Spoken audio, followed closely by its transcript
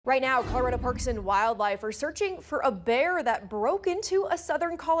Right now, Colorado Parks and Wildlife are searching for a bear that broke into a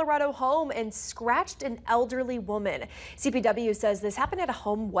southern Colorado home and scratched an elderly woman. CPW says this happened at a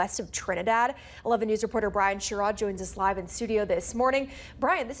home west of Trinidad. 11 News reporter Brian Sherrod joins us live in studio this morning.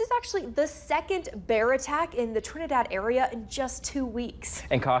 Brian, this is actually the second bear attack in the Trinidad area in just 2 weeks.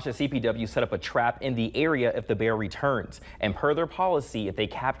 And cautious CPW set up a trap in the area if the bear returns. And per their policy, if they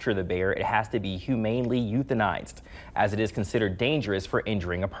capture the bear, it has to be humanely euthanized, as it is considered dangerous for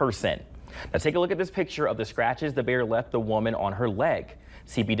injuring a person. Now take a look at this picture of the scratches the bear left the woman on her leg.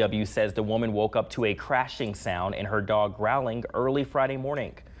 CPW says the woman woke up to a crashing sound and her dog growling early Friday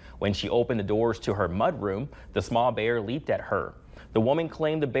morning. When she opened the doors to her mudroom, the small bear leaped at her. The woman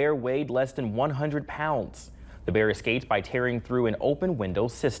claimed the bear weighed less than 100 pounds. The bear escaped by tearing through an open window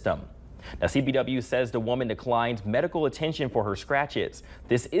system. Now, CPW says the woman declined medical attention for her scratches.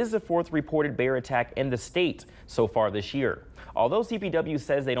 This is the fourth reported bear attack in the state so far this year. Although CPW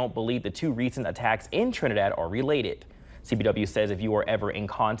says they don't believe the two recent attacks in Trinidad are related. CPW says if you are ever in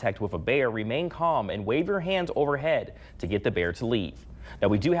contact with a bear, remain calm and wave your hands overhead to get the bear to leave. Now,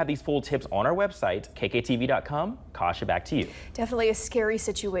 we do have these full tips on our website, kktv.com. Kasha, back to you. Definitely a scary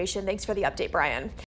situation. Thanks for the update, Brian.